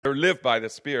or live by the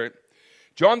Spirit.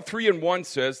 John 3:1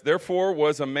 says, "Therefore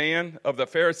was a man of the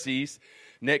Pharisees,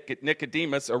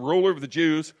 Nicodemus, a ruler of the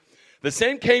Jews. The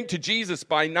same came to Jesus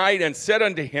by night and said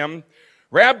unto him,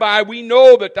 Rabbi, we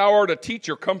know that thou art a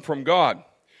teacher come from God.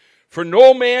 For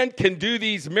no man can do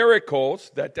these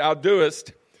miracles that thou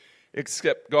doest,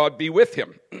 except God be with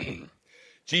him.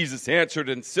 Jesus answered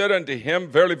and said unto him,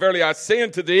 Verily, verily, I say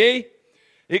unto thee,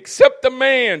 except a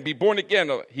man be born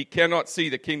again, he cannot see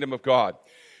the kingdom of God.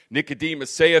 Nicodemus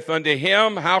saith unto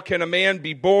him, How can a man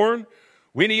be born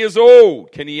when he is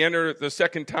old? Can he enter the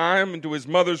second time into his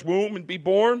mother's womb and be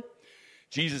born?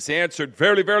 Jesus answered,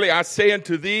 Verily, verily, I say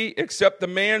unto thee, except a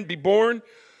man be born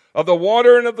of the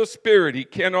water and of the Spirit, he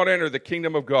cannot enter the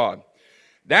kingdom of God.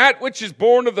 That which is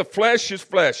born of the flesh is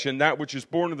flesh, and that which is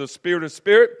born of the Spirit is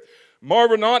spirit.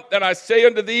 Marvel not that I say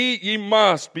unto thee, ye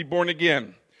must be born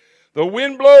again. The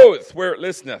wind bloweth where it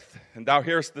listeneth, and thou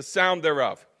hearest the sound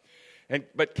thereof,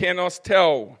 but cannot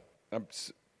tell.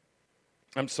 The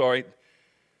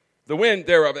wind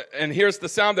thereof, and hearest the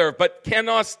sound thereof, but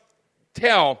cannot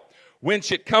tell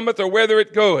whence it cometh or whither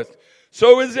it goeth.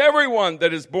 So is everyone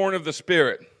that is born of the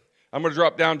Spirit. I'm going to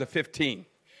drop down to 15.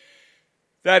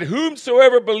 That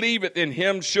whomsoever believeth in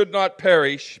him should not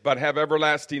perish, but have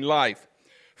everlasting life.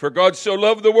 For God so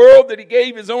loved the world that he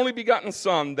gave his only begotten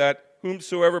Son, that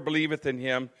whomsoever believeth in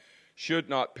him should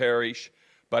not perish,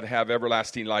 but have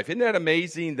everlasting life. Isn't that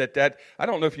amazing that I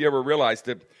don't know if you ever realized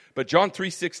it, but John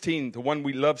 3:16, the one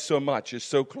we love so much, is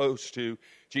so close to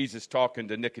Jesus talking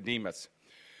to Nicodemus.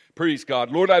 Praise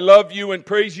God. Lord, I love you and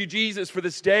praise you, Jesus, for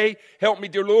this day. Help me,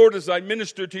 dear Lord, as I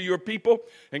minister to your people.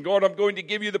 And God, I'm going to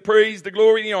give you the praise, the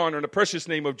glory, and the honor. In the precious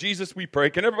name of Jesus, we pray.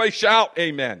 Can everybody shout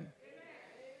amen?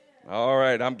 Amen. All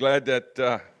right. I'm glad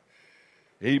that,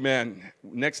 amen.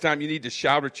 Next time you need to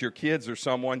shout at your kids or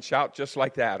someone, shout just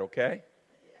like that, okay?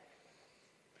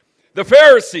 The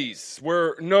Pharisees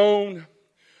were known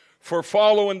for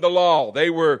following the law. They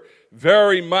were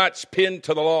very much pinned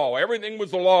to the law. Everything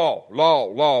was the law.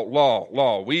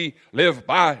 Law. We live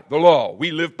by the law.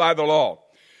 We live by the law.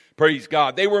 Praise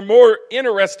God. They were more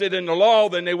interested in the law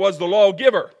than they was the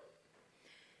lawgiver.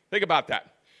 Think about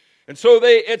that. And so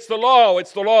it's the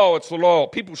law.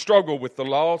 People struggle with the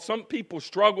law. Some people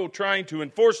struggle trying to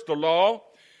enforce the law.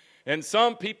 And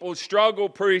some people struggle,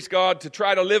 praise God, to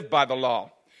try to live by the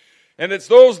law. And it's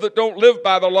those that don't live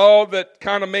by the law that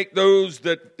kind of make those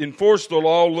that enforce the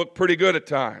law look pretty good at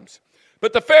times.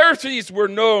 But the Pharisees were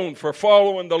known for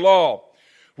following the law,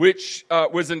 which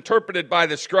was interpreted by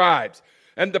the scribes.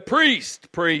 And the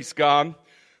priest, praise God,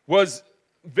 was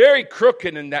very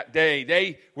crooked in that day.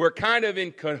 They were kind of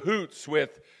in cahoots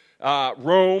with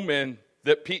Rome and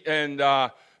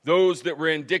those that were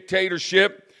in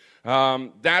dictatorship.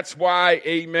 That's why,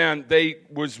 amen, they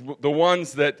was the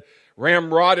ones that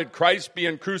ramrodded Christ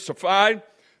being crucified.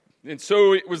 And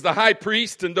so it was the high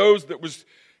priest and those that was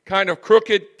kind of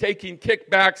crooked, taking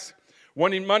kickbacks,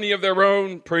 wanting money of their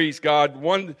own, praise God.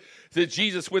 One that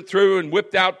Jesus went through and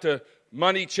whipped out the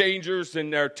money changers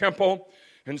in their temple.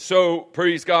 And so,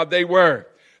 praise God, they were.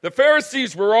 The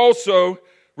Pharisees were also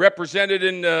represented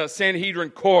in the Sanhedrin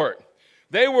court.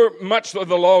 They were much of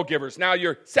the lawgivers. Now,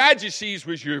 your Sadducees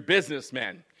was your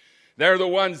businessmen. They're the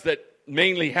ones that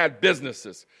mainly had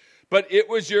businesses. But it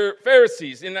was your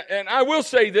Pharisees. And I will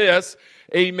say this,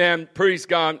 amen, praise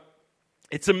God.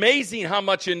 It's amazing how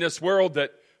much in this world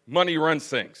that money runs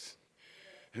things.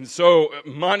 And so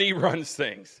money runs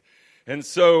things. And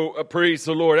so praise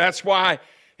the Lord. That's why,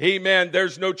 amen,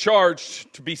 there's no charge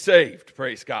to be saved,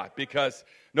 praise God, because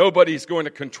nobody's going to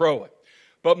control it.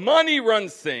 But money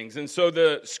runs things. And so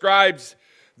the scribes,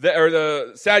 or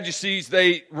the Sadducees,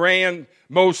 they ran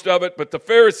most of it. But the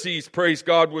Pharisees, praise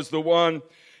God, was the one,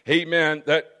 amen,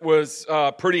 that was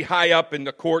pretty high up in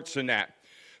the courts and that.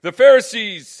 The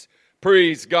Pharisees,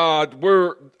 praise God,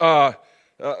 were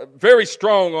very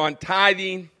strong on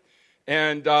tithing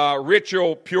and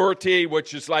ritual purity,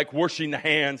 which is like washing the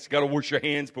hands. You got to wash your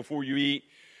hands before you eat,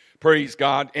 praise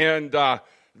God. And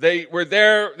they were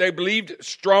there, they believed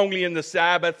strongly in the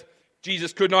Sabbath.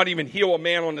 Jesus could not even heal a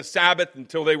man on the Sabbath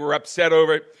until they were upset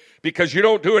over it, because you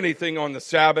don't do anything on the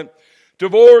Sabbath.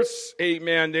 Divorce,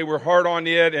 amen, they were hard on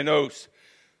it, and oaths.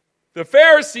 The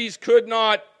Pharisees could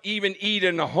not even eat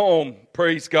in the home,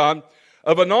 praise God,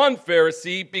 of a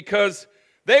non-Pharisee, because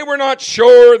they were not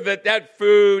sure that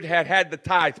food had the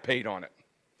tithe paid on it.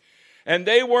 And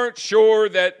they weren't sure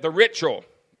that the ritual,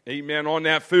 amen, on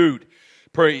that food,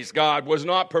 praise God, was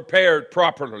not prepared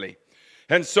properly.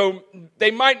 And so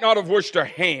they might not have washed their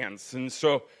hands, and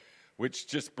so, which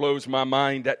just blows my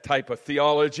mind, that type of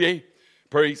theology.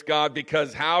 Praise God,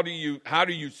 because how do you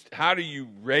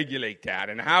regulate that,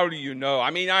 and how do you know? I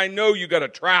mean, I know you got to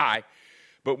try,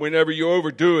 but whenever you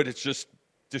overdo it, it's just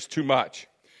too much.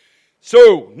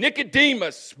 So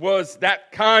Nicodemus was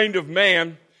that kind of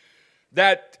man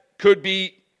that could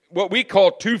be what we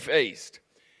call two-faced.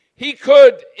 He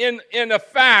could, in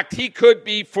fact, he could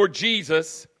be for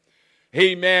Jesus,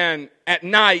 amen, at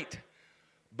night,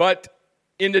 but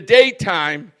in the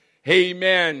daytime,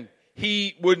 amen,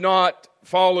 he would not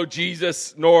follow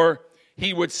Jesus, nor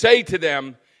he would say to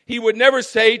them, he would never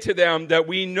say to them that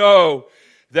we know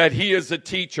that he is a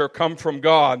teacher come from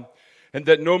God, and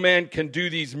that no man can do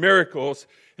these miracles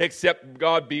except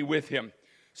God be with him.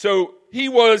 So he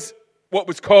was what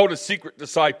was called a secret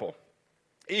disciple.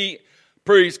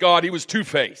 Praise God, he was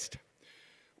two-faced.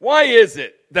 Why is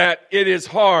it that it is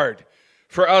hard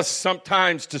for us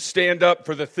sometimes to stand up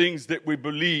for the things that we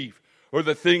believe or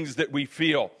the things that we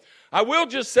feel? I will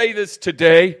just say this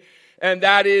today, and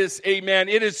that is, amen,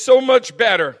 it is so much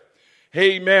better,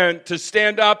 amen, to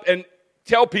stand up and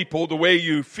tell people the way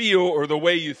you feel or the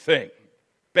way you think,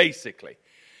 basically.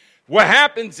 What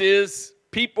happens is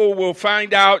people will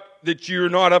find out that you're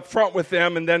not upfront with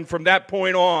them, and then from that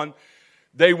point on,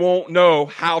 they won't know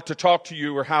how to talk to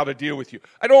you or how to deal with you.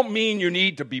 I don't mean you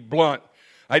need to be blunt.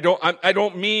 I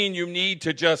don't mean you need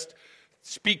to just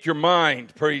speak your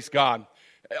mind, praise God,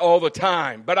 all the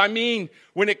time. But I mean,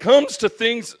 when it comes to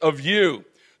things of you,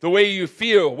 the way you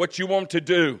feel, what you want to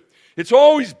do, it's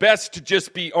always best to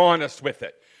just be honest with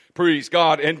it, praise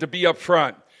God, and to be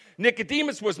upfront.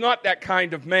 Nicodemus was not that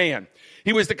kind of man.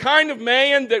 He was the kind of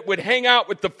man that would hang out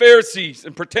with the Pharisees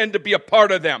and pretend to be a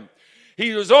part of them.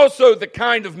 He was also the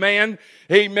kind of man,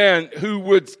 amen, who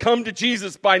would come to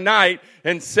Jesus by night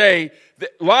and say,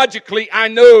 logically, I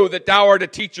know that thou art a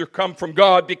teacher come from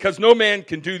God, because no man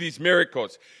can do these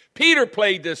miracles. Peter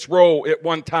played this role at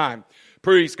one time,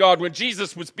 praise God, when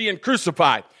Jesus was being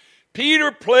crucified.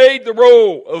 Peter played the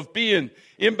role of being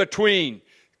in between,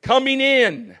 coming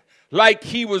in like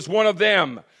he was one of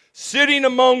them, sitting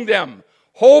among them,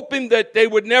 hoping that they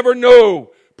would never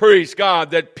know, praise God,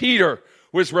 that Peter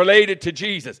was related to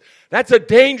Jesus. That's a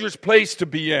dangerous place to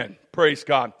be in, praise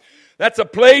God. That's a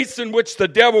place in which the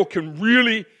devil can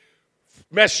really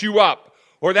mess you up.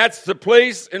 Or that's the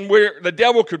place in where the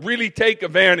devil could really take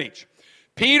advantage.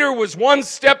 Peter was one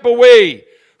step away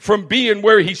from being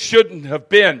where he shouldn't have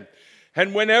been.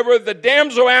 And whenever the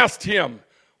damsel asked him,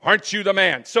 aren't you the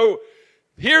man? So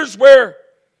here's where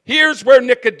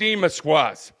Nicodemus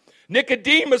was.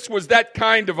 Nicodemus was that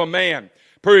kind of a man,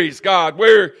 praise God,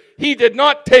 where he did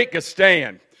not take a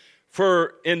stand.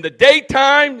 For in the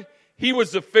daytime, he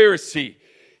was a Pharisee.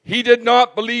 He did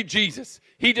not believe Jesus.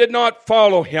 He did not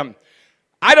follow him.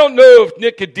 I don't know if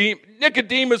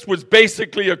Nicodemus was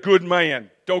basically a good man.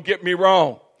 Don't get me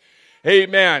wrong.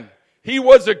 Amen. He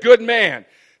was a good man.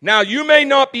 Now, you may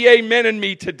not be amening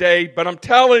me today, but I'm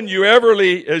telling you,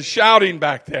 Everly is shouting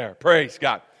back there. Praise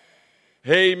God.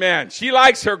 Amen. She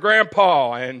likes her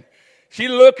grandpa, and she's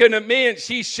looking at me, and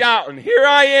she's shouting, here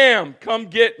I am, come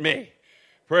get me.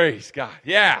 Praise God.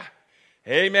 Yeah.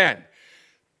 Amen.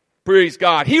 Praise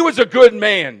God. He was a good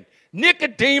man.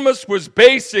 Nicodemus was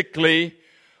basically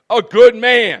a good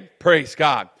man. Praise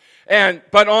God.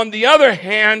 But on the other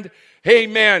hand,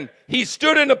 amen, he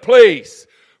stood in a place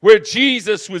where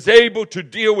Jesus was able to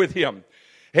deal with him.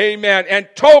 Amen. And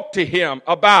talk to him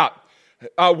about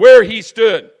where he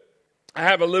stood. I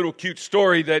have a little cute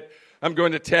story that I'm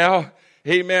going to tell.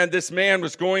 Amen. This man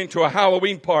was going to a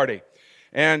Halloween party.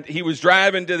 And he was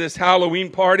driving to this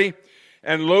Halloween party.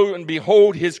 And lo and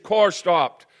behold, his car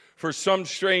stopped for some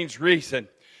strange reason.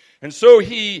 And so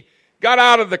he got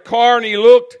out of the car and he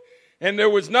looked, and there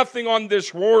was nothing on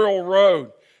this rural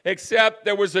road except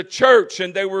there was a church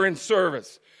and they were in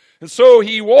service. And so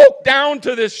he walked down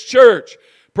to this church,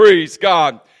 praise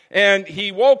God. And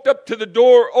he walked up to the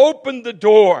door, opened the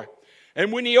door.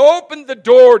 And when he opened the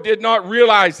door, did not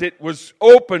realize it was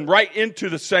open right into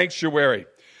the sanctuary.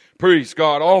 Praise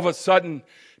God. All of a sudden,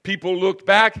 people looked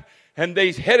back and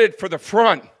they headed for the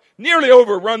front, nearly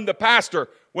overrun the pastor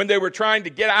when they were trying to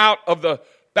get out of the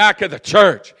back of the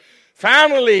church.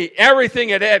 Finally, everything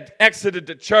had exited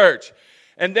the church.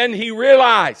 And then he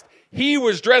realized he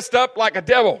was dressed up like a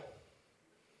devil.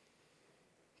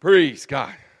 Praise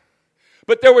God.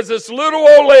 But there was this little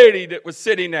old lady that was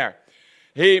sitting there.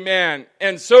 Amen.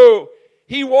 And so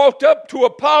he walked up to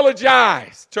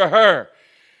apologize to her.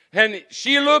 And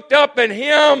she looked up at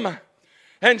him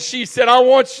and she said, I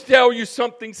want to tell you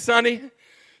something, Sonny.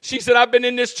 She said, I've been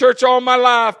in this church all my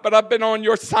life, but I've been on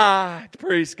your side.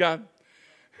 Praise God.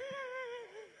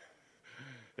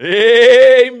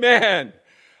 Amen.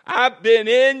 I've been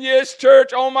in this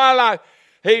church all my life.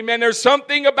 Amen. There's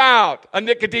something about a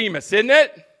Nicodemus, isn't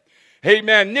it?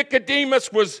 Amen.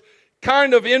 Nicodemus was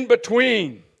kind of in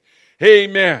between.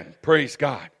 Amen. Praise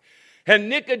God. And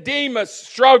Nicodemus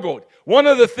struggled. One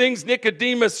of the things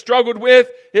Nicodemus struggled with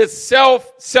is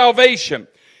self-salvation.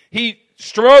 He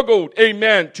struggled,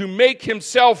 amen, to make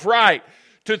himself right,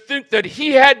 to think that he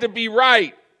had to be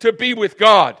right to be with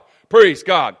God. Praise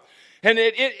God. And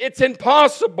it's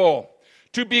impossible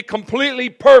to be completely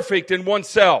perfect in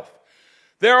oneself.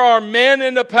 There are men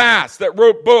in the past that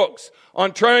wrote books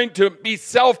on trying to be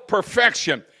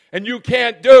self-perfection, and you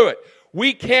can't do it.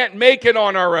 We can't make it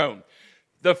on our own.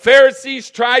 The Pharisees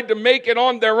tried to make it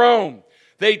on their own.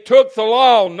 They took the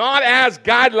law not as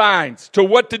guidelines to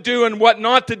what to do and what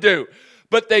not to do,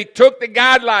 but they took the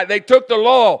guideline, they took the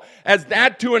law as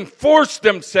that to enforce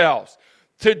themselves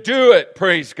to do it,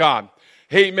 praise God.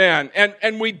 Amen.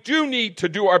 And we do need to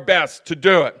do our best to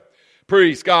do it,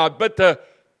 praise God. But the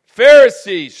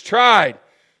Pharisees tried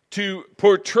to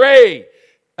portray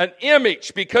an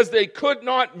image because they could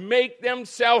not make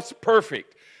themselves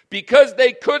perfect, because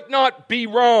they could not be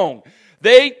wrong.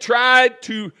 They tried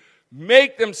to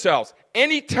make themselves.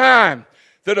 Anytime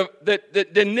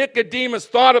that Nicodemus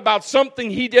thought about something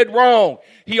he did wrong,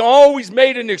 he always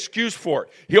made an excuse for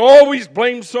it. He always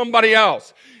blamed somebody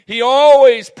else. He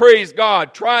always, praise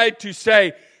God, tried to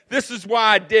say, this is why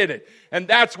I did it, and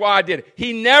that's why I did it.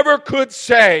 He never could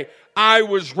say, I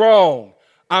was wrong.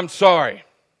 I'm sorry.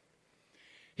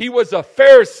 He was a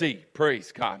Pharisee,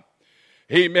 praise God.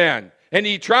 Amen. And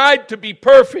he tried to be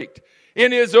perfect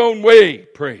in his own way,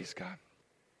 praise God.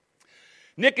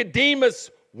 Nicodemus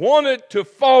wanted to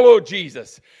follow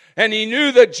Jesus, and he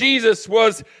knew that Jesus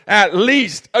was at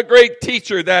least a great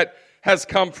teacher that has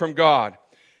come from God.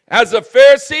 As a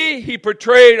Pharisee, he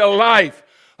portrayed a life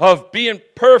of being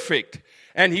perfect,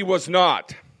 and he was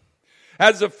not.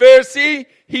 As a Pharisee,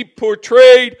 he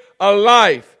portrayed a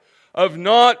life of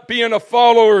not being a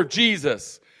follower of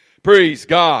Jesus. Praise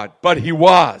God. But he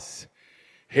was.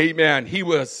 Amen. He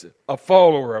was a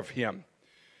follower of him.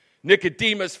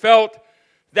 Nicodemus felt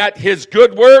that his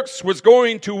good works was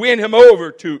going to win him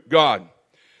over to God.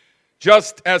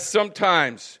 Just as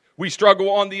sometimes we struggle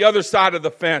on the other side of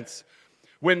the fence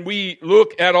when we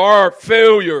look at our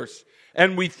failures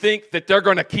and we think that they're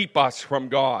going to keep us from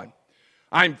God.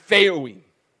 I'm failing.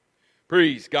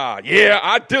 Praise God. Yeah,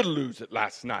 I did lose it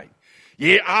last night.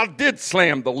 Yeah, I did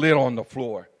slam the lid on the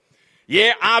floor.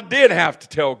 Yeah, I did have to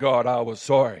tell God I was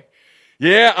sorry.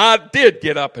 Yeah, I did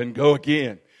get up and go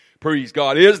again. Praise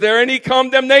God. Is there any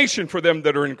condemnation for them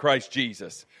that are in Christ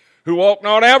Jesus, who walk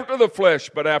not after the flesh,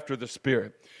 but after the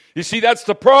Spirit? You see, that's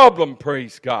the problem,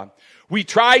 praise God. We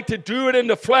try to do it in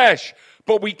the flesh,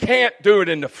 but we can't do it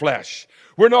in the flesh.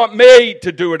 We're not made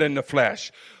to do it in the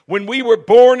flesh. When we were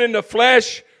born in the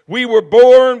flesh, we were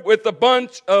born with a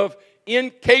bunch of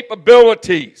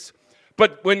incapabilities.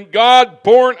 But when God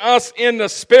born us in the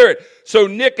Spirit, so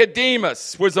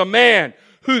Nicodemus was a man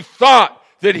who thought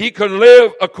that he could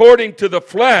live according to the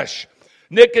flesh.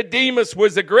 Nicodemus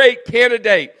was a great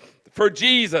candidate for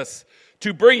Jesus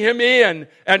to bring him in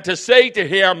and to say to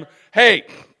him, hey,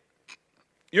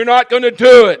 you're not going to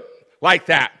do it like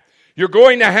that. You're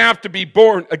going to have to be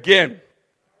born again.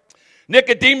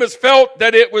 Nicodemus felt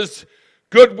that it was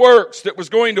good works that was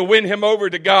going to win him over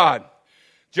to God.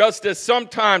 Just as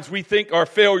sometimes we think our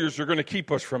failures are going to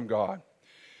keep us from God.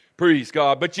 Praise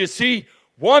God. But you see,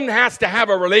 one has to have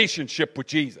a relationship with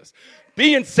Jesus.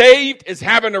 Being saved is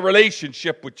having a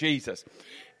relationship with Jesus.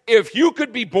 If you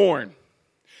could be born,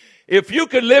 if you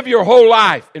could live your whole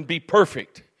life and be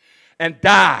perfect and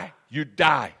die, you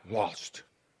die lost.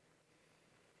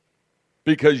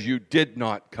 Because you did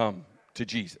not come to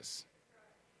Jesus.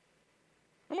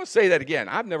 I'm going to say that again.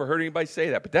 I've never heard anybody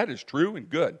say that, but that is true and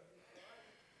good.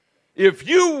 If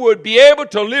you would be able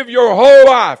to live your whole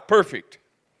life perfect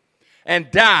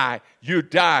and die, you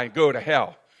die and go to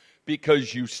hell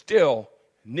because you still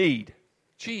need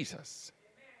Jesus.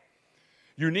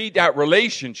 You need that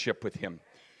relationship with him.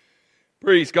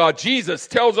 Praise God. Jesus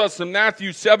tells us in Matthew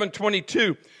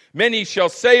 7:22, many shall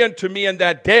say unto me in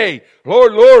that day,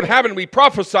 Lord, Lord, haven't we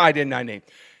prophesied in thy name?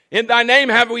 In thy name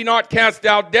have we not cast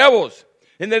out devils?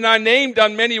 And in thy name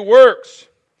done many works?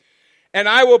 And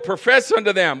I will profess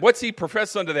unto them. What's he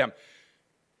profess unto them?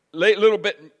 A little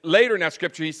bit later in that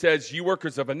scripture, he says, you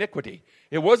workers of iniquity.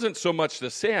 It wasn't so much the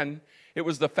sin, it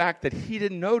was the fact that he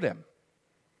didn't know them.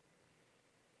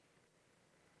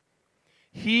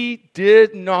 He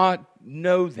did not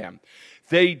know them.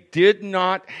 They did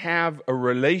not have a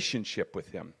relationship with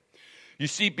him. You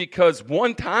see, because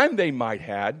one time they might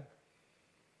had,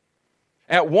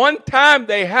 At one time,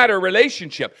 they had a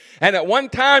relationship. And at one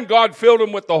time, God filled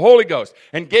them with the Holy Ghost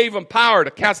and gave them power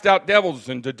to cast out devils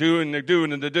and to do and to do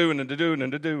and to do and to do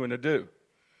and to do and to do.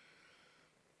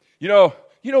 You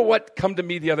know what come to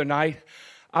me the other night?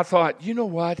 I thought, you know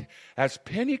what? As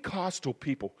Pentecostal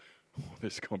people,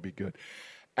 this is going to be good.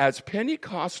 As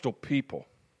Pentecostal people,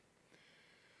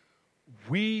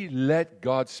 we let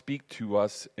God speak to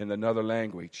us in another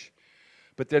language.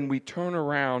 But then we turn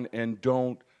around and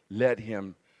don't let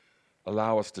him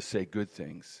allow us to say good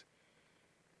things.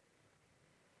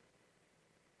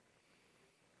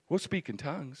 We'll speak in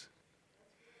tongues.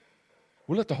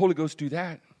 We'll let the Holy Ghost do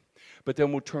that. But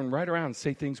then we'll turn right around and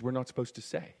say things we're not supposed to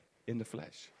say in the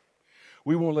flesh.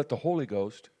 We won't let the Holy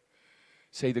Ghost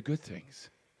say the good things.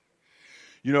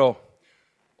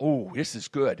 This is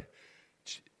good.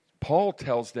 Paul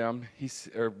tells them,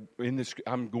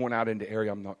 I'm going out into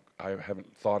area I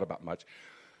haven't thought about much.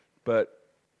 But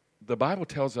the Bible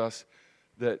tells us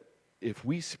that if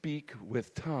we speak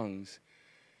with tongues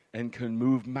and can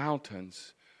move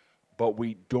mountains, but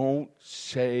we don't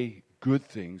say good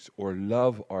things or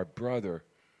love our brother,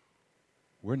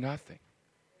 we're nothing.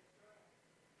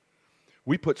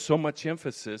 We put so much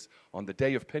emphasis on the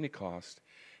day of Pentecost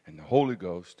and the Holy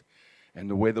Ghost and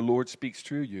the way the Lord speaks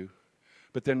through you,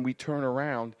 but then we turn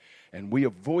around and we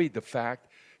avoid the fact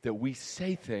that we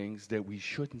say things that we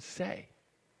shouldn't say.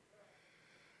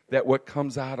 That what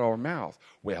comes out of our mouth,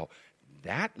 well,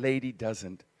 that lady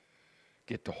doesn't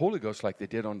get the Holy Ghost like they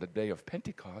did on the day of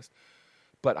Pentecost,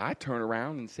 but I turn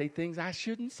around and say things I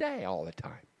shouldn't say all the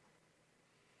time.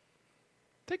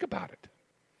 Think about it.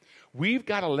 We've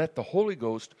got to let the Holy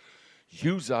Ghost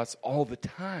use us all the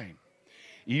time,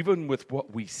 even with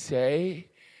what we say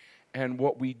and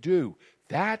what we do.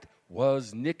 That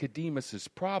was Nicodemus's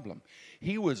problem.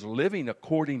 He was living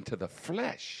according to the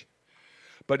flesh,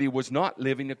 but he was not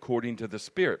living according to the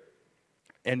Spirit.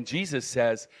 And Jesus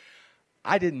says,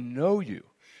 I didn't know you.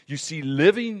 You see,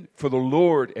 living for the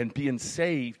Lord and being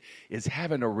saved is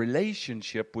having a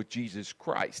relationship with Jesus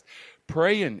Christ,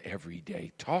 praying every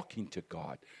day, talking to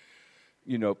God,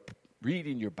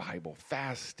 reading your Bible,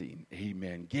 fasting,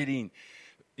 amen, getting,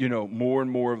 more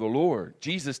and more of the Lord.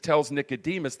 Jesus tells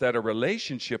Nicodemus that a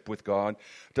relationship with God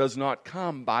does not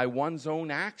come by one's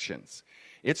own actions.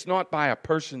 It's not by a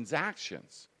person's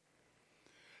actions.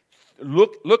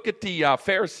 Look at the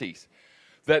Pharisees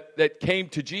that came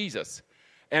to Jesus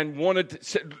and wanted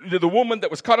to, the woman that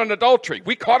was caught in adultery.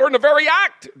 We caught her in the very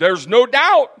act. There's no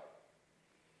doubt.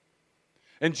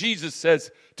 And Jesus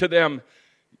says to them,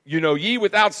 ye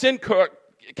without sin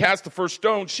cast the first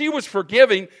stone. She was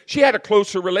forgiving. She had a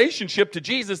closer relationship to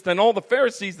Jesus than all the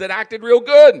Pharisees that acted real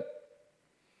good.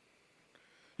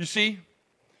 You see?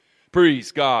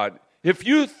 Praise God. If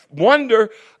you wonder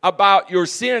about your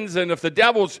sins and if the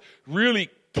devil's really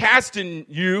casting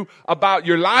you about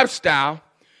your lifestyle,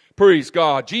 praise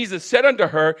God. Jesus said unto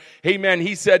her, amen,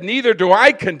 he said, neither do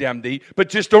I condemn thee, but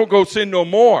just don't go sin no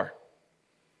more.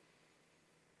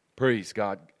 Praise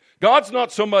God. God's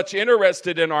not so much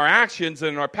interested in our actions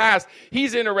and our past.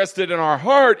 He's interested in our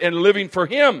heart and living for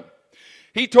him.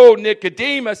 He told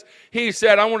Nicodemus, he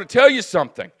said, I want to tell you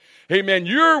something. Amen.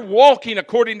 You're walking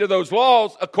according to those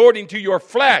laws, according to your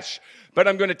flesh. But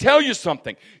I'm going to tell you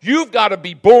something. You've got to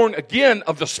be born again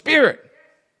of the Spirit.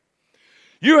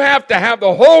 You have to have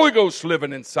the Holy Ghost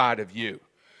living inside of you.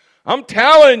 I'm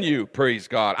telling you, praise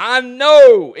God. I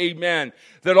know, amen,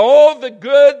 that all the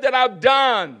good that I've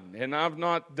done, and I've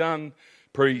not done,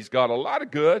 praise God, a lot of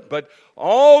good, but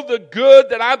all the good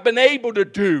that I've been able to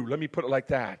do, let me put it like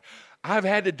that, I've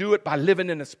had to do it by living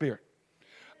in the Spirit.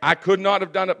 I could not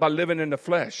have done it by living in the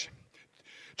flesh.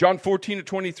 John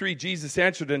 14:23, Jesus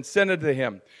answered and said unto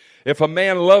him, if a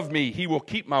man love me, he will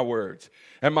keep my words,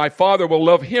 and my Father will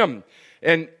love him,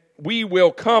 and we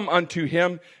will come unto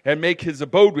him and make his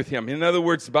abode with him. In other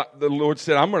words, the Lord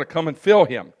said, I'm going to come and fill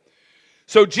him.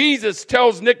 So Jesus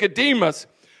tells Nicodemus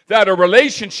that a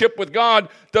relationship with God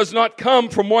does not come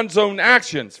from one's own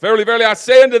actions. Verily, verily, I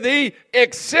say unto thee,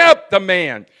 except the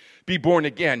man be born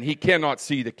again, he cannot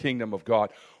see the kingdom of God.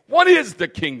 What is the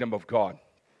kingdom of God?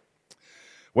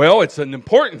 Well, it's an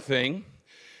important thing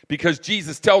because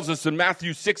Jesus tells us in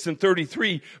Matthew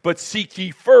 6:33, but seek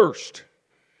ye first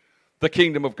the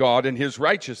kingdom of God and his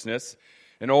righteousness,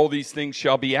 and all these things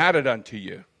shall be added unto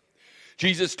you.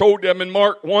 Jesus told them in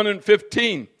Mark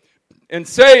 1:15, and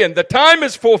saying, the time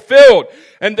is fulfilled,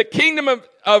 and the kingdom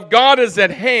of God is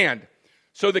at hand.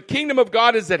 So the kingdom of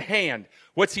God is at hand.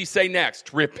 What's he say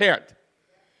next? Repent.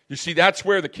 You see, that's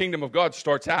where the kingdom of God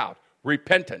starts out.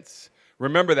 Repentance.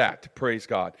 Remember that. Praise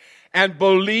God. And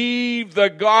believe the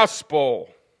gospel.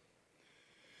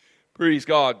 Praise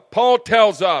God. Paul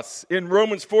tells us in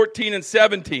Romans 14 and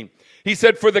 17, he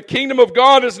said, for the kingdom of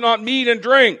God is not meat and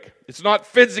drink. It's not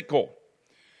physical,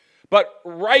 but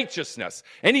righteousness.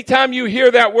 Anytime you hear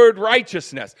that word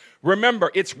righteousness,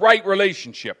 remember, it's right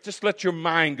relationship. Just let your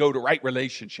mind go to right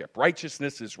relationship.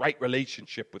 Righteousness is right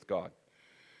relationship with God.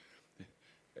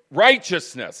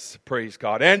 Righteousness, praise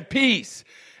God, and peace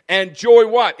and joy,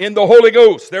 what? In the Holy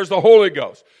Ghost. There's the Holy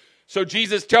Ghost. So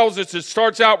Jesus tells us it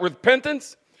starts out with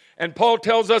repentance, and Paul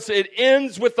tells us it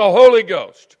ends with the Holy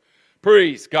Ghost.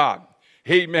 Praise God.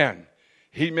 Amen.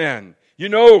 Amen. You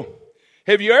know,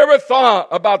 have you ever thought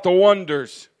about the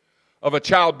wonders of a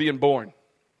child being born?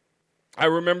 I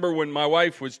remember when my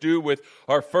wife was due with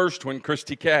our first one,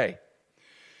 Christy Kay.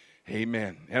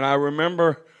 Amen. And I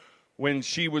remember when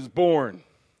she was born.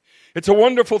 It's a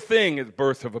wonderful thing, the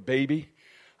birth of a baby.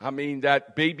 I mean,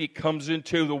 that baby comes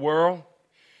into the world.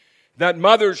 That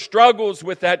mother struggles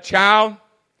with that child.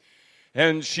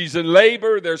 And she's in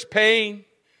labor. There's pain.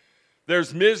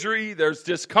 There's misery. There's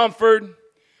discomfort.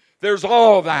 There's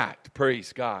all that,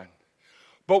 praise God.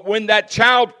 But when that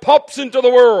child pops into the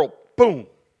world, boom.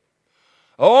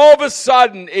 All of a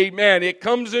sudden, amen, it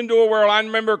comes into a world. I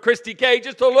remember Christy Kay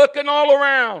just looking all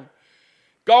around,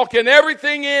 gawking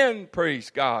everything in, praise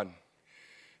God.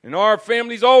 And our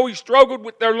family's always struggled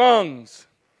with their lungs.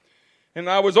 And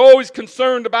I was always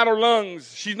concerned about her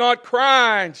lungs. She's not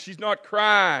crying. She's not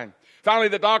crying. Finally,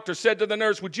 the doctor said to the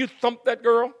nurse, would you thump that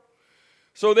girl?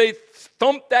 So they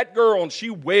thumped that girl, and she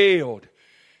wailed.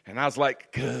 And I was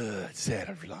like, good set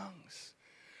of lungs.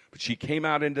 But she came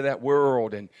out into that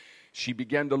world, and she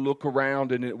began to look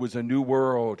around, and it was a new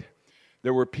world.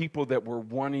 There were people that were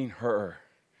wanting her.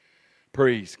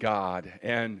 Praise God.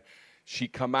 And she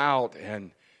come out,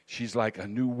 and she's like a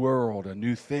new world, a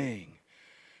new thing.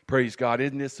 Praise God.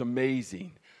 Isn't this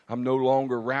amazing? I'm no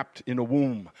longer wrapped in a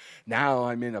womb. Now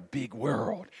I'm in a big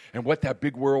world. And what that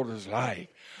big world is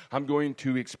like, I'm going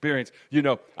to experience. You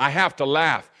know, I have to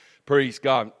laugh. Praise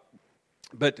God.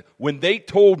 But when they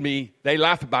told me, they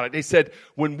laughed about it. They said,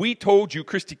 when we told you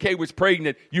Christy Kay was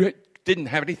pregnant, you didn't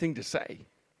have anything to say.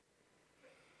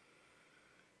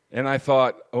 And I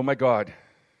thought, oh my God,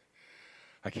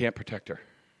 I can't protect her.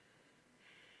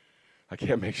 I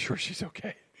can't make sure she's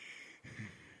okay.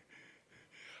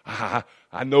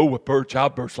 I know what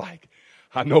childbirth's like.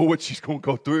 I know what she's going to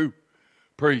go through.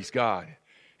 Praise God.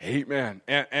 Amen.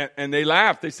 And they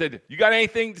laughed. They said, you got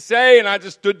anything to say? And I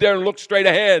just stood there and looked straight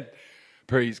ahead.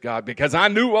 Praise God. Because I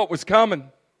knew what was coming.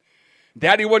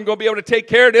 Daddy wasn't going to be able to take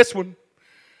care of this one.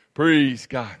 Praise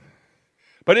God.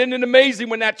 But isn't it amazing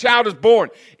when that child is born?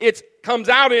 It comes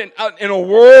out in a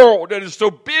world that is so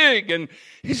big and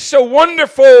he's so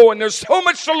wonderful and there's so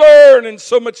much to learn and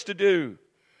so much to do.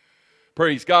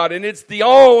 Praise God. And it's the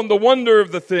awe and the wonder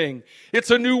of the thing.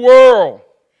 It's a new world.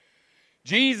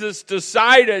 Jesus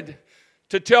decided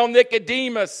to tell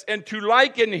Nicodemus and to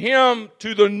liken him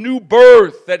to the new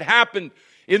birth that happened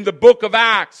in the book of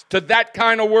Acts, to that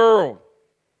kind of world.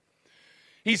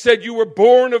 He said, you were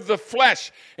born of the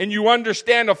flesh and you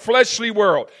understand a fleshly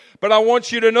world. But I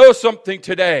want you to know something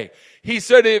today. He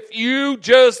said, if you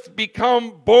just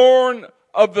become born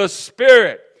of the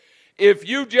Spirit, if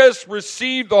you just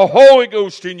receive the Holy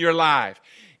Ghost in your life,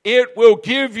 it will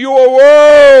give you a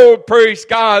world, praise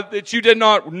God, that you did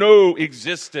not know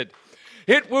existed.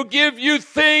 It will give you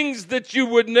things that you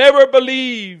would never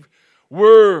believe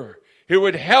were. It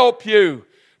would help you,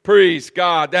 praise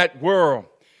God, that world.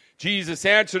 Jesus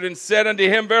answered and said unto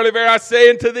him, verily, verily, I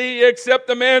say unto thee, except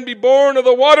a man be born of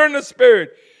the water and the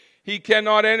Spirit, he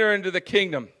cannot enter into the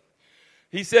kingdom.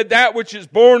 He said, that which is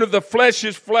born of the flesh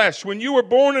is flesh. When you were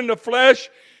born in the flesh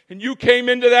and you came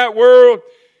into that world,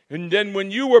 and then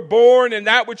when you were born and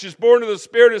that which is born of the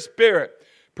Spirit is spirit.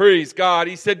 Praise God.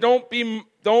 He said, don't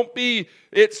be,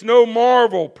 it's no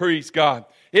marvel, praise God.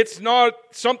 It's not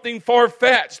something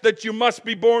far-fetched that you must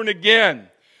be born again.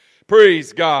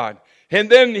 Praise God. And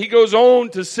then he goes on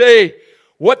to say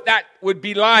what that would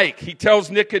be like. He tells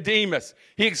Nicodemus.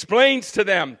 He explains to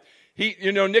them.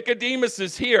 Nicodemus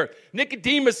is here.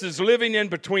 Nicodemus is living in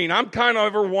between. I'm kind of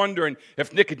ever wondering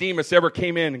if Nicodemus ever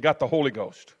came in and got the Holy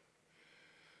Ghost.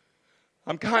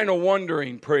 I'm kind of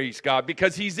wondering, praise God,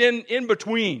 because he's in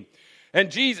between. And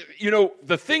Jesus,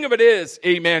 the thing of it is,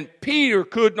 amen, Peter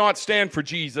could not stand for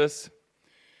Jesus.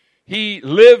 He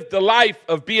lived the life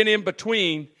of being in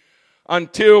between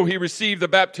until he received the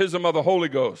baptism of the Holy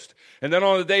Ghost. And then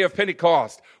on the day of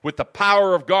Pentecost, with the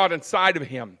power of God inside of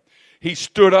him, he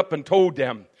stood up and told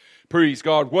them, praise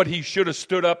God, what he should have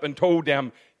stood up and told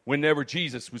them whenever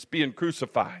Jesus was being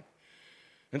crucified.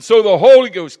 And so the Holy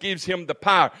Ghost gives him the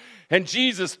power. And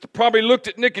Jesus probably looked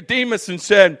at Nicodemus and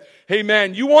said, hey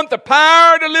man, you want the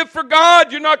power to live for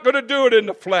God? You're not going to do it in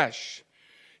the flesh.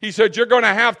 He said, you're going to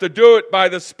have to do it by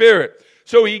the Spirit.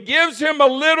 So he gives him a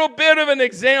little bit of an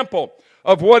example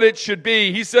of what it should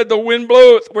be. He said, the wind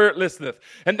bloweth where it listeth,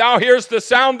 and thou hearest the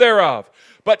sound thereof,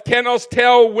 but cannot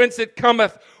tell whence it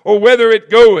cometh or whither it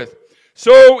goeth.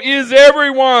 So is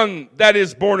everyone that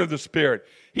is born of the Spirit.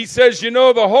 He says,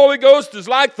 the Holy Ghost is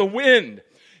like the wind.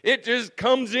 It just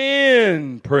comes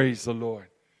in. Praise the Lord.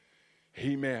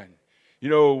 Amen.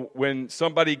 When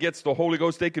somebody gets the Holy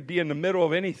Ghost, they could be in the middle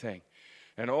of anything.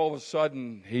 And all of a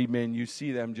sudden, amen, you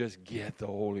see them just get the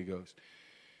Holy Ghost.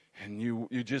 And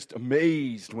you're just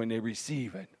amazed when they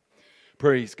receive it.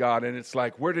 Praise God. And it's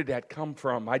like, where did that come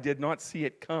from? I did not see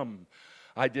it come.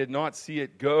 I did not see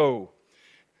it go.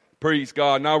 Praise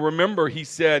God. Now remember, he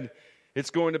said, it's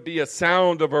going to be a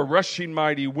sound of a rushing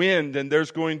mighty wind, and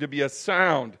there's going to be a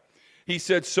sound. He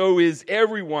said, so is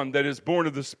everyone that is born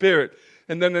of the Spirit.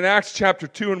 And then in Acts chapter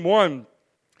 2 and 1,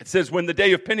 it says, when the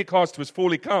day of Pentecost was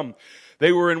fully come,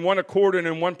 they were in one accord and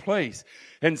in one place.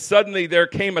 And suddenly there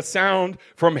came a sound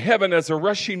from heaven as a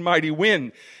rushing mighty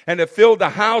wind, and it filled the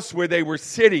house where they were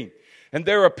sitting. And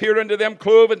there appeared unto them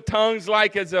cloven tongues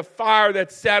like as a fire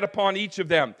that sat upon each of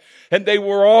them. And they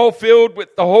were all filled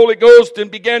with the Holy Ghost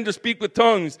and began to speak with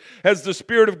tongues as the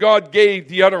Spirit of God gave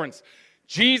the utterance.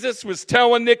 Jesus was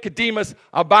telling Nicodemus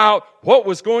about what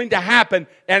was going to happen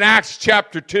in Acts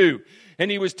chapter 2.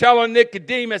 And he was telling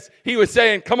Nicodemus, he was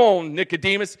saying, come on,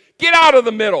 Nicodemus, get out of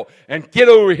the middle and get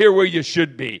over here where you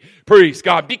should be. Praise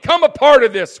God. Become a part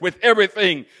of this with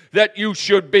everything that you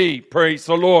should be. Praise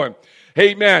the Lord.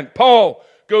 Amen. Paul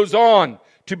goes on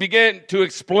to begin to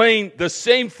explain the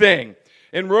same thing.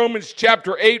 In Romans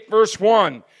chapter 8, verse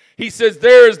 1, he says,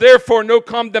 there is therefore no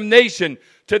condemnation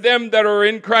to them that are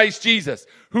in Christ Jesus,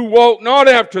 who walk not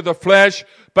after the flesh,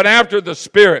 but after the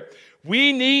Spirit.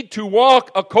 We need to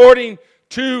walk according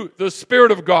to the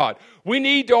Spirit of God. We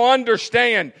need to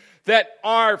understand that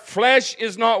our flesh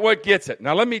is not what gets it.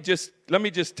 Now let me just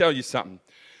tell you something.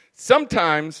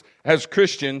 Sometimes as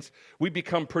Christians, we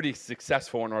become pretty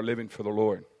successful in our living for the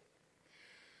Lord.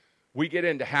 We get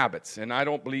into habits, and I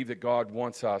don't believe that God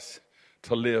wants us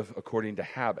to live according to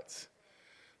habits.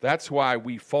 That's why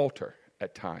we falter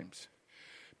at times,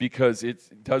 because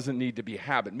it doesn't need to be a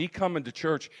habit. Me coming to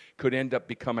church could end up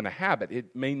becoming a habit.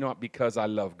 It may not because I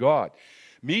love God.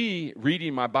 Me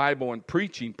reading my Bible and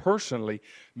preaching personally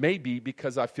may be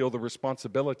because I feel the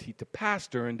responsibility to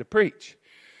pastor and to preach.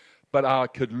 But I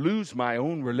could lose my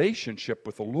own relationship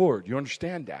with the Lord. You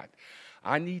understand that?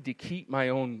 I need to keep my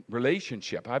own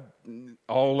relationship.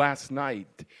 All last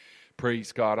night,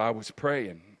 praise God, I was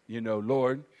praying,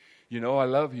 Lord, I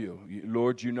love you.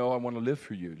 Lord, I want to live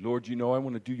for you. Lord, I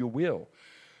want to do your will.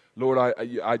 Lord,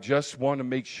 I just want to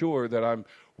make sure that I'm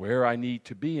where I need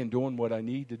to be and doing what I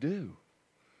need to do.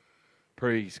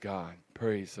 Praise God.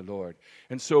 Praise the Lord.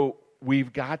 And so we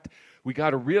got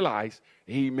to realize,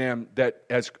 amen, that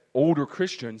as older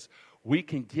Christians, we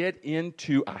can get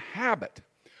into a habit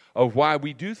of why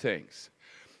we do things.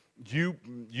 You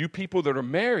people that are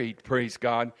married, praise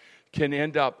God, can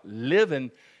end up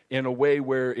living in a way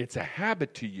where it's a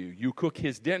habit to you. You cook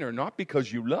his dinner not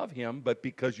because you love him, but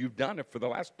because you've done it for the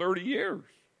last 30 years.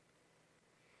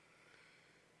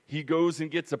 He goes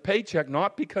and gets a paycheck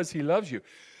not because he loves you.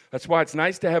 That's why it's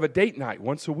nice to have a date night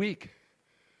once a week.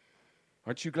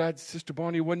 Aren't you glad Sister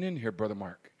Bonnie wasn't in here, Brother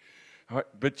Mark?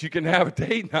 But you can have a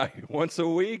date night once a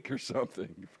week or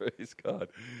something. Praise God.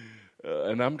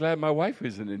 And I'm glad my wife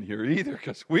isn't in here either,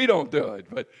 because we don't do it.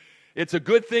 But it's a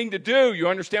good thing to do. You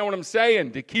understand what I'm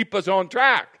saying? To keep us on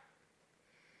track.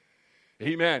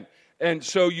 Amen. And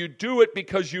so you do it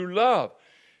because you love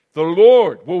the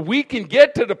Lord. Well, we can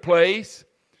get to the place,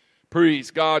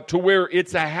 praise God, to where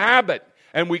it's a habit.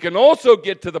 And we can also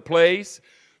get to the place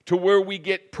to where we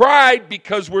get pride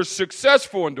because we're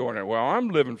successful in doing it. Well, I'm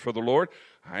living for the Lord.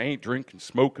 I ain't drinking,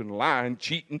 smoking, lying,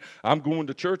 cheating. I'm going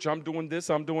to church. I'm doing this.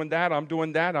 I'm doing that. I'm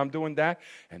doing that. I'm doing that.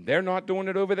 And they're not doing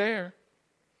it over there.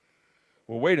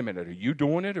 Well, wait a minute. Are you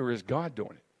doing it or is God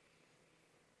doing it?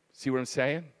 See what I'm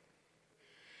saying?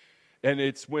 And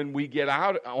it's when we get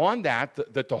out on that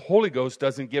the Holy Ghost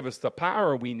doesn't give us the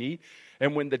power we need.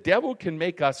 And when the devil can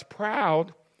make us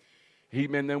proud,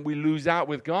 amen, then we lose out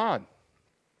with God.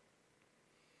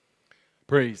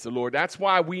 Praise the Lord. That's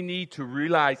why we need to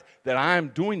realize that I am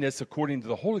doing this according to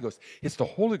the Holy Ghost. It's the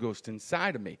Holy Ghost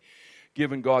inside of me,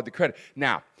 giving God the credit.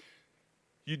 Now,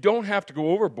 you don't have to go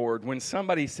overboard when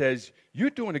somebody says, you're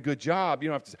doing a good job. You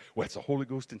don't have to say, well, it's the Holy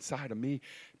Ghost inside of me.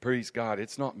 Praise God.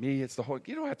 It's not me. It's the Holy.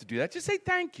 You don't have to do that. Just say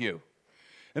thank you.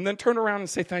 And then turn around and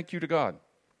say thank you to God.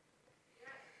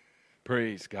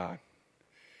 Praise God.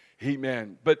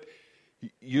 Amen. But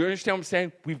you understand what I'm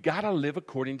saying? We've got to live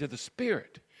according to the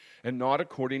Spirit and not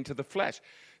according to the flesh.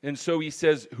 And so he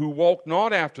says, who walk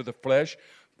not after the flesh,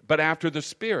 but after the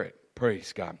Spirit.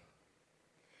 Praise God.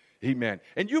 Amen.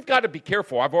 And you've got to be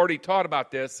careful. I've already taught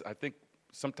about this, I think,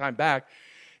 some time back.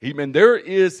 Amen. There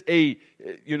is the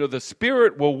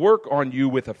Spirit will work on you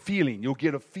with a feeling. You'll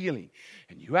get a feeling.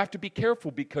 And you have to be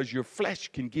careful because your flesh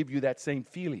can give you that same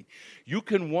feeling. You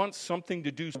can want something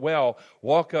to do well,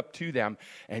 walk up to them,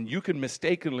 and you can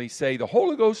mistakenly say, the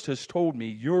Holy Ghost has told me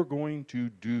you're going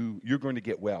to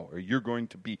get well, or you're going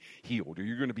to be healed, or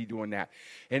you're going to be doing that.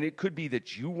 And it could be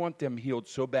that you want them healed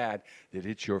so bad that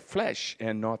it's your flesh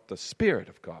and not the Spirit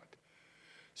of God.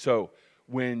 So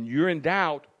when you're in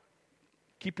doubt,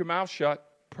 keep your mouth shut,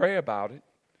 pray about it,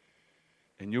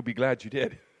 and you'll be glad you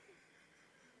did.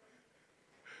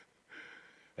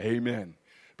 Amen.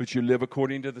 But you live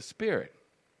according to the Spirit.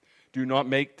 Do not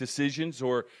make decisions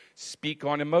or speak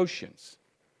on emotions.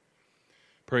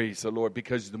 Praise the Lord,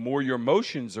 because the more your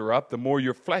emotions are up, the more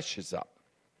your flesh is up.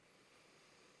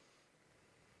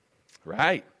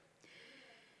 Right?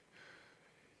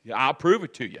 Yeah, I'll prove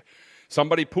it to you.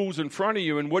 Somebody pulls in front of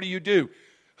you, and what do?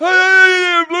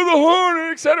 Hey, blow the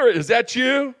horn, etc. Is that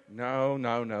you?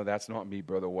 No, that's not me,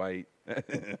 Brother White.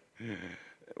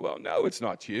 Well, no, it's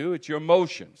not you. It's your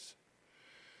emotions.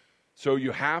 So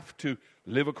you have to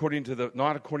live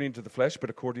not according to the flesh, but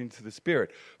according to the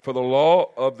Spirit. For the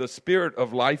law of the Spirit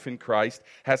of life in Christ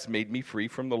has made me free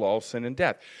from the law of sin and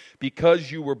death. Because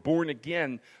you were born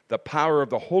again, the power of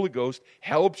the Holy Ghost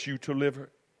helps you to live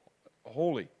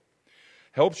holy,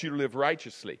 helps you to live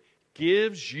righteously,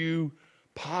 gives you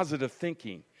positive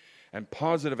thinking and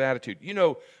positive attitude. You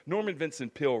know, Norman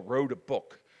Vincent Peale wrote a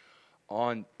book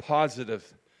on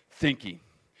positive thinking.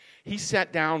 He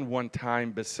sat down one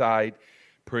time beside,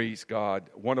 praise God,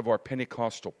 one of our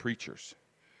Pentecostal preachers.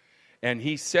 And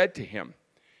he said to him,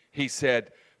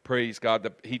 praise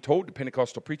God, he told the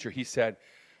Pentecostal preacher, he said,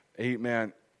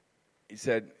 amen. He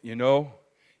said,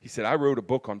 I wrote a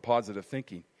book on positive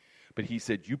thinking. But he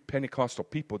said, you Pentecostal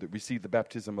people that receive the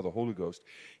baptism of the Holy Ghost,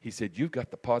 he said, you've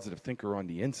got the positive thinker on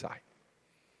the inside.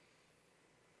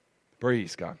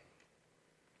 Praise God.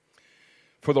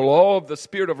 For the law of the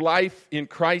Spirit of life in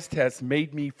Christ has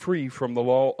made me free from the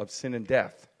law of sin and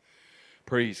death.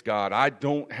 Praise God. I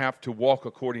don't have to walk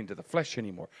according to the flesh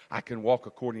anymore. I can walk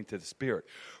according to the Spirit.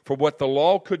 For what the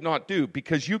law could not do,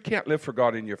 because you can't live for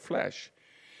God in your flesh,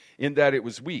 in that it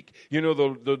was weak. You know,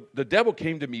 the devil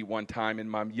came to me one time in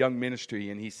my young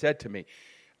ministry, and he said to me,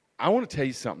 I want to tell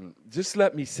you something. Just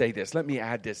let me say this. Let me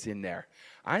add this in there.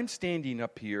 I'm standing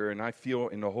up here, and I feel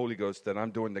in the Holy Ghost that I'm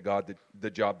doing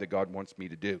the job that God wants me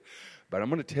to do. But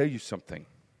I'm going to tell you something.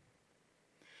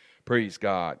 Praise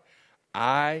God.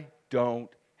 I don't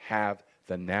have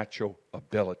the natural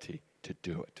ability to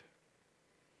do it.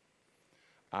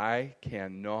 I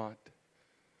cannot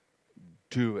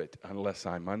do it unless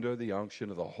I'm under the unction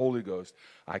of the Holy Ghost.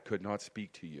 I could not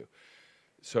speak to you.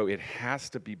 So it has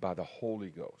to be by the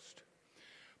Holy Ghost.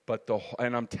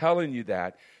 And I'm telling you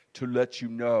that to let you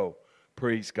know,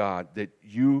 praise God, that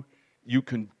the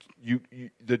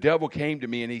devil came to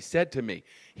me and he said to me,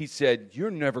 he said,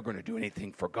 you're never going to do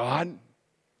anything for God.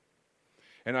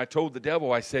 And I told the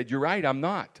devil, I said, you're right, I'm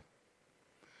not.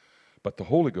 But the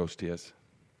Holy Ghost is.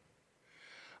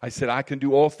 I said, I can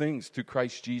do all things through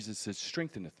Christ Jesus that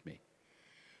strengtheneth me.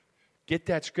 Get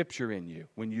that scripture in you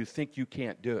when you think you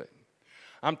can't do it.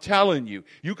 I'm telling you,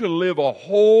 you can live a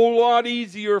whole lot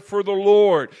easier for the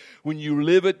Lord when you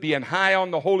live it being high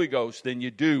on the Holy Ghost than you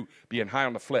do being high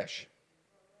on the flesh.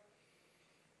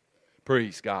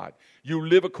 Praise God. You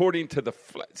live according to the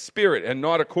Spirit and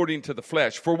not according to the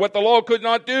flesh. For what the law could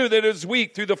not do, that is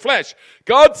weak through the flesh,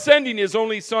 God sending his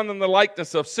only Son in the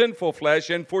likeness of sinful flesh,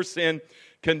 and for sin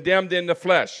condemned in the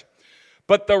flesh.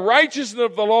 But the righteousness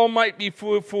of the law might be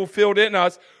fulfilled in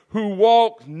us, who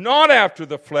walk not after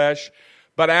the flesh,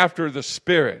 but after the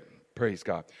Spirit. Praise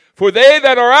God. For they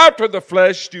that are after the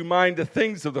flesh do mind the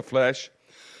things of the flesh,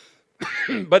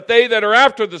 but they that are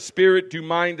after the Spirit do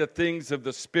mind the things of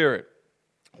the Spirit.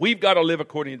 We've got to live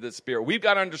according to the Spirit. We've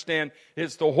got to understand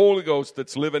it's the Holy Ghost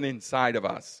that's living inside of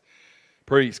us.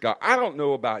 Praise God. I don't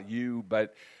know about you,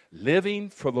 but living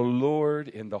for the Lord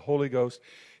in the Holy Ghost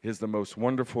is the most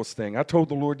wonderful thing. I told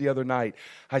the Lord the other night,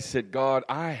 I said, God,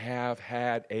 I have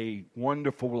had a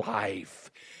wonderful life.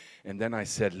 And then I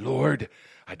said, Lord,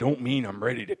 I don't mean I'm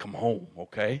ready to come home,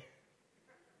 okay?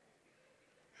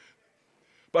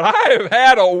 But I have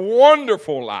had a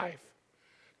wonderful life.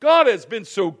 God has been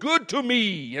so good to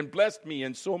me and blessed me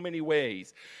in so many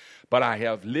ways. but I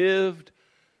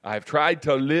have tried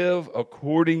to live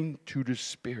according to the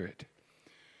Spirit.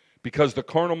 Because the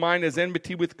carnal mind is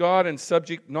enmity with God and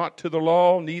subject not to the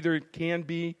law, neither it can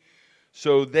be.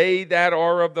 So they that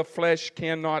are of the flesh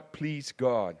cannot please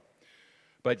God.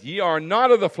 But ye are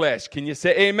not of the flesh. Can you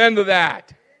say amen to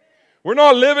that? We're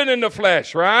not living in the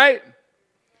flesh, right?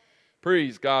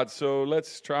 Praise God. So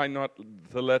let's try not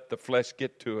to let the flesh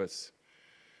get to us.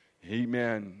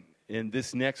 Amen. In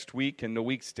this next week and the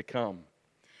weeks to come.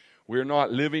 We're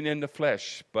not living in the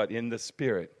flesh, but in the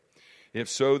Spirit. If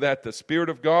so that the Spirit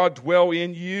of God dwell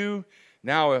in you.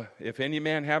 Now, if any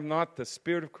man have not the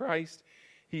Spirit of Christ,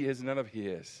 he is none of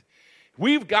his.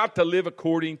 We've got to live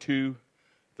according to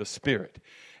the Spirit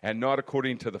and not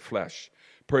according to the flesh.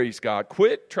 Praise God.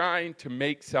 Quit trying to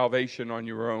make salvation on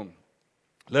your own.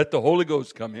 Let the Holy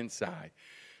Ghost come inside.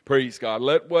 Praise God.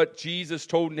 Let what Jesus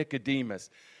told Nicodemus,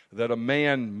 that a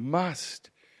man must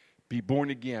be born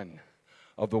again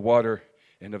of the water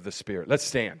and of the Spirit. Let's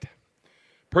stand.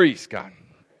 Praise God.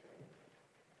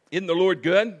 Isn't the Lord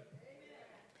good?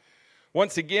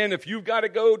 Once again, if you've got to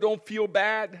go, don't feel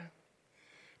bad.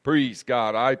 Praise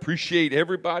God. I appreciate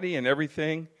everybody and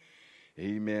everything.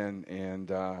 Amen.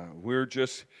 And we're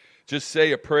just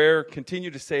say a prayer.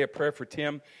 Continue to say a prayer for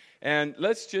Tim. And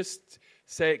let's just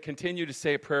continue to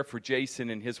say a prayer for Jason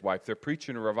and his wife. They're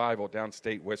preaching a revival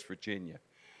downstate West Virginia.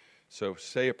 So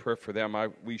say a prayer for them.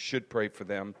 We should pray for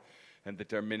them and that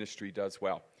their ministry does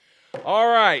well. All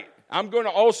right. I'm going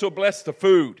to also bless the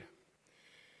food.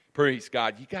 Praise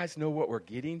God. You guys know what we're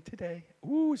getting today?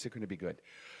 Ooh, is it going to be good?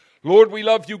 Lord, we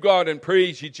love you, God, and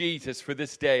praise you, Jesus, for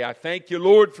this day. I thank you,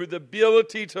 Lord, for the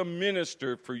ability to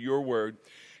minister for your word.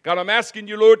 God, I'm asking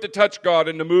you, Lord, to touch, God,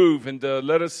 and to move and to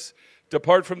let us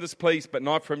depart from this place, but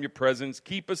not from your presence.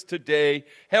 Keep us today.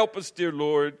 Help us, dear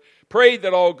Lord. Pray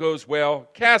that all goes well.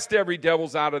 Cast every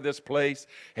devils out of this place.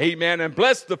 Amen. And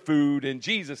bless the food. In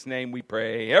Jesus' name we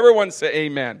pray. Everyone say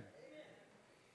amen.